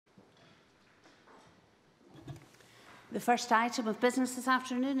The first item of business this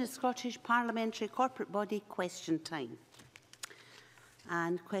afternoon is Scottish Parliamentary Corporate Body Question Time.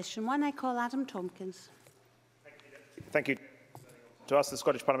 And question 1, I call Adam Tompkins. Thank you. To ask the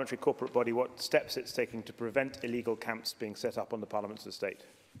Scottish Parliamentary Corporate Body what steps it's taking to prevent illegal camps being set up on the Parliament's estate.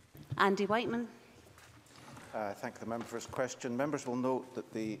 Andy Whiteman. Thank the member for his question. Members will note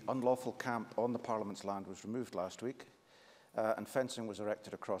that the unlawful camp on the Parliament's land was removed last week and fencing was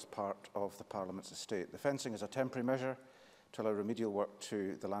erected across part of the Parliament's estate. The fencing is a temporary measure to allow remedial work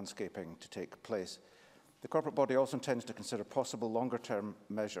to the landscaping to take place. The corporate body also intends to consider possible longer-term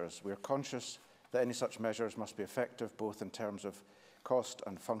measures. We are conscious that any such measures must be effective both in terms of cost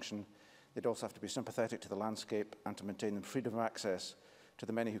and function. They'd also have to be sympathetic to the landscape and to maintain the freedom of access to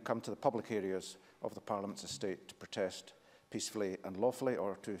the many who come to the public areas of the Parliament's estate to protest peacefully and lawfully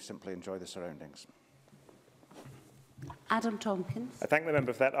or to simply enjoy the surroundings. Adam Tompkins. I thank the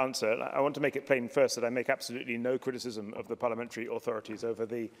member for that answer. I want to make it plain first that I make absolutely no criticism of the parliamentary authorities over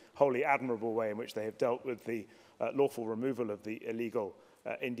the wholly admirable way in which they have dealt with the lawful removal of the illegal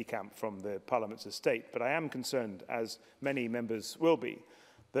indie camp from the Parliament's estate. But I am concerned, as many members will be,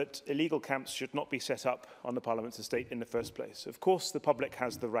 that illegal camps should not be set up on the Parliament's estate in the first place. Of course, the public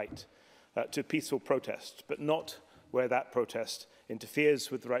has the right to peaceful protest, but not where that protest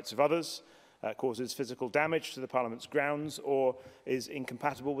interferes with the rights of others, causes physical damage to the Parliament's grounds, or is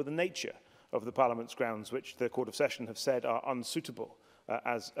incompatible with the nature of the Parliament's grounds, which the Court of Session have said are unsuitable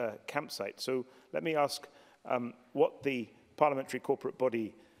as a campsite. So let me ask what the Parliamentary Corporate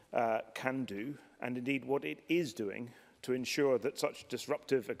Body can do, and indeed what it is doing, to ensure that such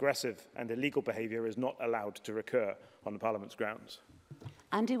disruptive, aggressive and illegal behaviour is not allowed to recur on the Parliament's grounds.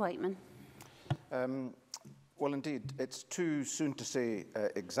 Andy Whiteman. Well, indeed, it's too soon to say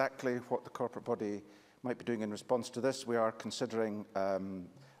exactly what the corporate body might be doing in response to this. We are considering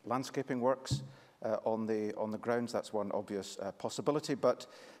landscaping works on the grounds. That's one obvious possibility, but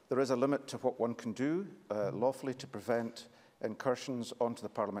there is a limit to what one can do lawfully to prevent incursions onto the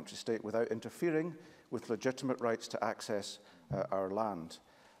parliamentary estate without interfering with legitimate rights to access our land.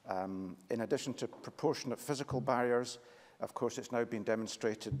 In addition to proportionate physical barriers, of course, it's now been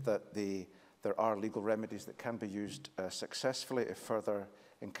demonstrated that there are legal remedies that can be used successfully if further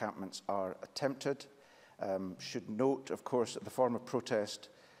encampments are attempted. Should note, of course, that the form of protest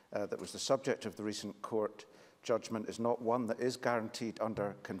that was the subject of the recent court judgment is not one that is guaranteed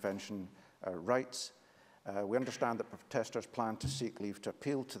under convention rights. We understand that protesters plan to seek leave to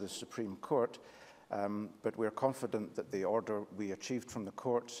appeal to the Supreme Court, but we are confident that the order we achieved from the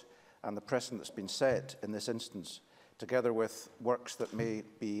courts and the precedent that's been set in this instance, together with works that may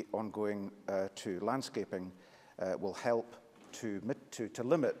be ongoing to landscaping, will help to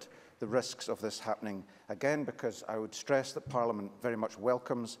limit the risks of this happening again, because I would stress that Parliament very much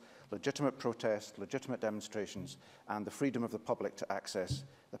welcomes legitimate protest, legitimate demonstrations and the freedom of the public to access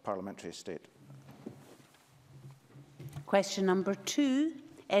the parliamentary estate. Question number 2,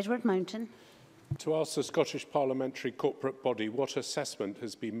 Edward Mountain. To ask the Scottish Parliamentary Corporate Body what assessment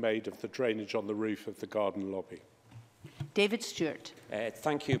has been made of the drainage on the roof of the garden lobby. David Stewart.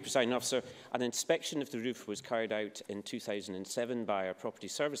 Thank you, Presiding Officer. An inspection of the roof was carried out in 2007 by our property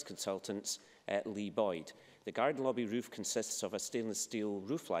service consultants, Lee Boyd. The garden lobby roof consists of a stainless steel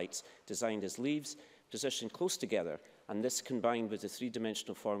roof lights designed as leaves, positioned close together, and this combined with the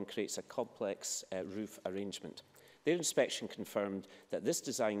three-dimensional form creates a complex roof arrangement. Their inspection confirmed that this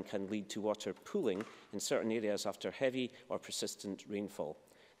design can lead to water pooling in certain areas after heavy or persistent rainfall.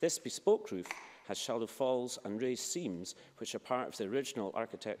 This bespoke roof has shallow falls and raised seams, which are part of the original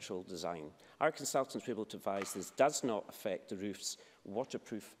architectural design. Our consultants were able to advise this does not affect the roof's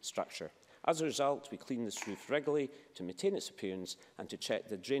waterproof structure. As a result, we clean this roof regularly to maintain its appearance and to check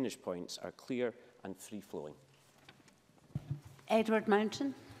the drainage points are clear and free-flowing. Edward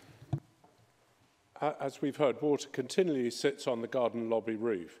Mountain. As we've heard, water continually sits on the garden lobby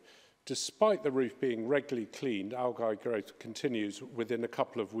roof. Despite the roof being regularly cleaned, algae growth continues within a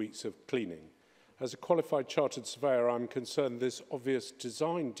couple of weeks of cleaning. As a qualified chartered surveyor, I'm concerned this obvious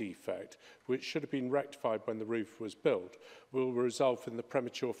design defect, which should have been rectified when the roof was built, will result in the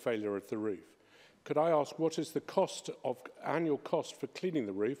premature failure of the roof. Could I ask what is the annual cost for cleaning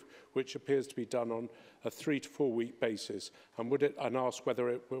the roof, which appears to be done on a 3 to 4 week basis, and ask whether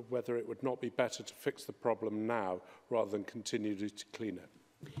it would not be better to fix the problem now rather than continue to clean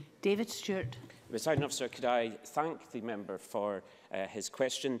it? David Stewart. Presiding Officer, could I thank the member for his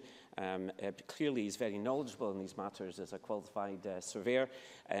question. Clearly, he's very knowledgeable in these matters as a qualified surveyor,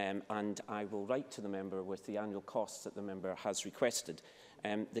 and I will write to the member with the annual costs that the member has requested.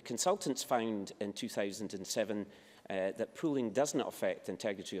 The consultants found in 2007 that pooling does not affect the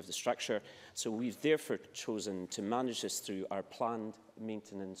integrity of the structure, so we've therefore chosen to manage this through our planned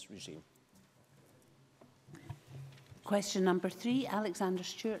maintenance regime. Question number 3, Alexander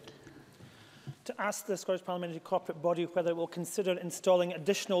Stewart. To ask the Scottish Parliamentary Corporate Body whether it will consider installing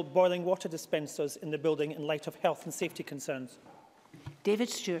additional boiling water dispensers in the building in light of health and safety concerns. David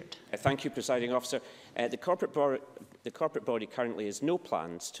Stewart. Thank you, Presiding Officer. The corporate body currently has no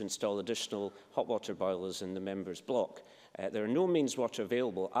plans to install additional hot water boilers in the members' block. There are no mains water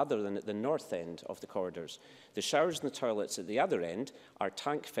available other than at the north end of the corridors. The showers and the toilets at the other end are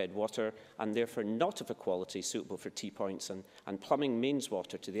tank-fed water and therefore not of a quality suitable for tea points, and plumbing mains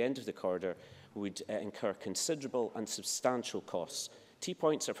water to the end of the corridor would incur considerable and substantial costs. Tea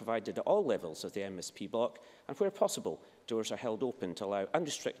points are provided at all levels of the MSP block, and where possible, doors are held open to allow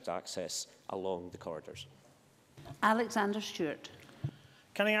unrestricted access along the corridors. Alexander Stewart.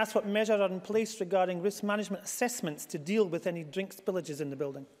 Can I ask what measures are in place regarding risk management assessments to deal with any drink spillages in the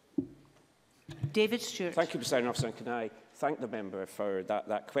building? David Stewart. Thank you, President Officer, and can I thank the member for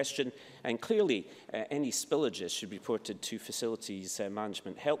that question. And clearly, any spillages should be reported to Facilities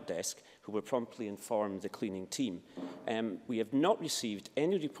Management Help Desk, who will promptly inform the cleaning team. We have not received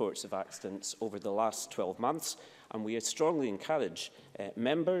any reports of accidents over the last 12 months, and we strongly encourage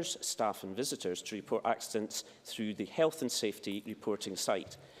members, staff and visitors to report accidents through the Health and Safety Reporting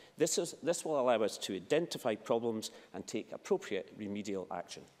site. This will allow us to identify problems and take appropriate remedial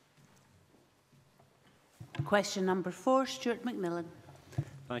action. Question number 4, Stuart McMillan.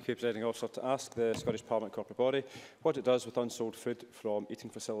 Thank you, Presiding Officer. To ask the Scottish Parliament Corporate Body what it does with unsold food from eating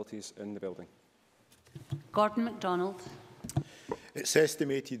facilities in the building. Gordon MacDonald. It's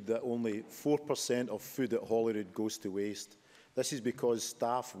estimated that only 4% of food at Holyrood goes to waste. This is because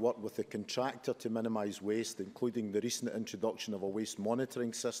staff work with the contractor to minimise waste, including the recent introduction of a waste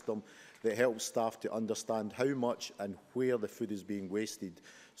monitoring system that helps staff to understand how much and where the food is being wasted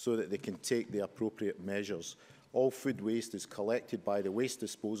so that they can take the appropriate measures. All food waste is collected by the waste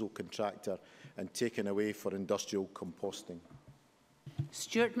disposal contractor and taken away for industrial composting.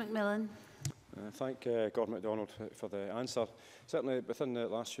 Stuart McMillan. Thank Gordon MacDonald for the answer. Certainly within the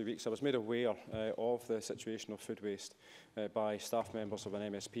last few weeks I was made aware of the situation of food waste by staff members of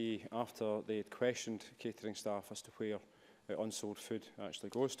an MSP after they had questioned catering staff as to where unsold food actually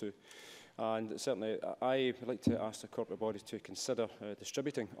goes to. And certainly I would like to ask the corporate body to consider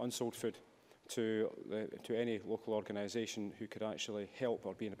distributing unsold food to any local organisation who could actually help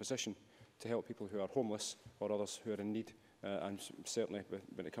or be in a position to help people who are homeless or others who are in need. And certainly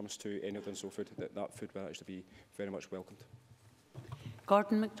when it comes to any of the unsold food, that food will actually be very much welcomed.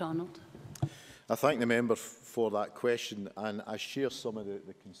 Gordon MacDonald. I thank the member for that question, and I share some of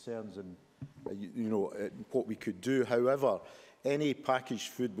the concerns and what we could do. However, any packaged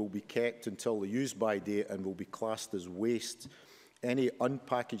food will be kept until the use-by date and will be classed as waste. Any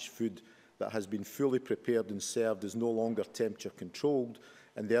unpackaged food that has been fully prepared and served is no longer temperature controlled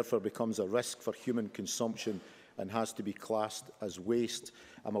and therefore becomes a risk for human consumption and has to be classed as waste.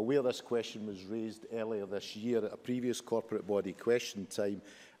 I'm aware this question was raised earlier this year at a previous corporate body question time,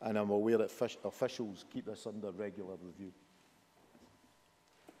 and I'm aware that officials keep this under regular review.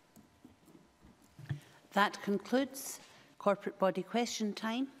 That concludes corporate body question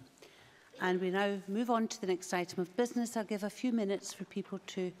time, and we now move on to the next item of business. I'll give a few minutes for people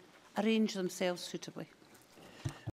to arrange themselves suitably.